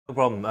No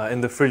problem.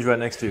 In the fridge right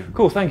next to you.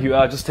 Cool, thank you.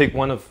 Just take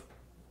one of...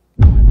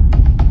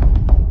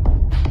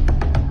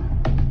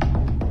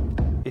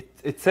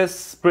 It says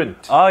Sprint.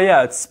 Oh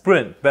yeah, it's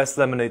Sprint. Best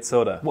lemonade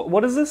soda.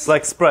 What is this? It's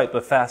like Sprite,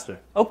 but faster.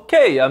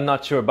 Okay, I'm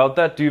not sure about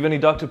that. Do you have any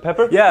Dr.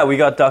 Pepper? Yeah, we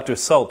got Dr.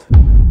 Salt.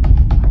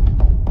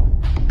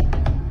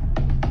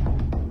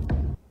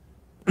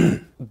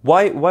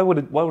 Why would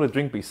a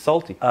drink be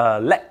salty?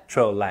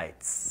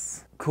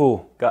 Electrolytes.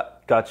 Cool,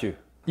 got you.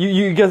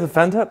 You get a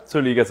Fanta?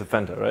 Certainly you get a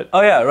Fanta, right?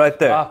 Oh yeah, right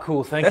there. Ah,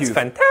 cool, thank you.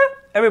 That's Fanta.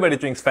 Everybody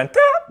drinks Fanta.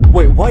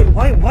 Wait, why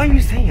are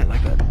you saying it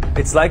like that?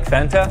 It's like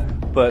Fanta,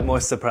 but more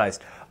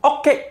surprised.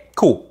 Okay,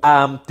 cool.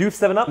 Do you have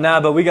 7-Up?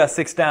 Nah, but we got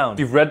 6 down.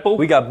 Do you have Red Bull?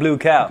 We got Blue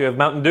Cow. Do you have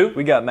Mountain Dew?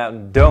 We got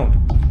Mountain Don't.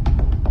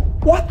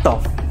 What the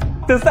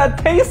f does that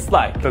taste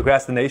like?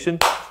 Procrastination.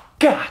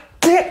 God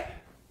damn!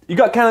 You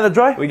got Canada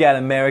Dry? We got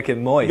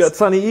American Moist. You got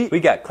Sunny E? We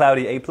got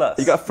Cloudy A+.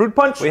 You got Fruit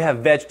Punch? We have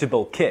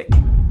Vegetable Kick.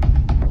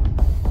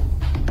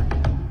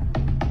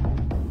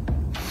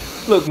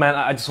 Look, man,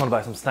 I just want to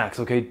buy some snacks,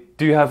 okay?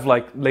 Do you have,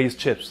 like, Lay's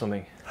chips or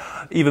something?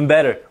 Even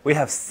better, we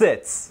have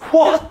Sits.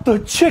 What the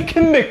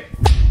chicken Mc...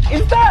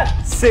 is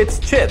that? Sits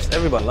chips.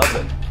 Everyone loves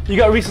it. You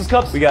got Reese's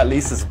Cups? We got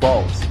Lisa's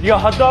Balls. You got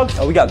hot dogs?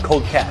 Oh, we got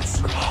Cold Cats.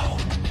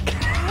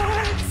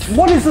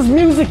 What is this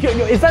music?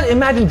 Is that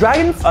Imagine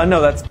Dragons?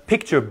 No, that's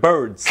Picture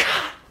Birds.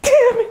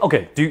 Damn it!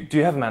 Okay, do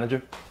you have a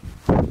manager?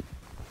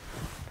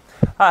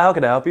 Hi, how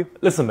can I help you?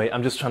 Listen, mate,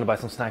 I'm just trying to buy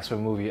some snacks for a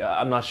movie.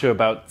 I'm not sure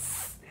about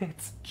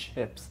Sits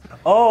chips.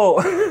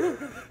 Oh,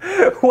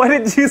 why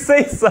did you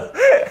say so?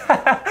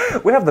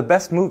 We have the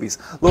best movies.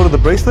 Lord of the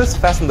Bracelets,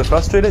 Fast and the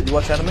Frustrated. You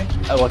watch anime?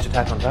 I watch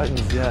Attack on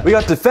Titans, yeah. We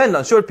got Defend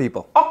on Short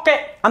People.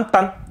 Okay, I'm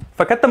done.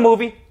 Forget the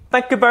movie.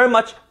 Thank you very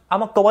much.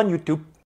 I'm gonna go on YouTube.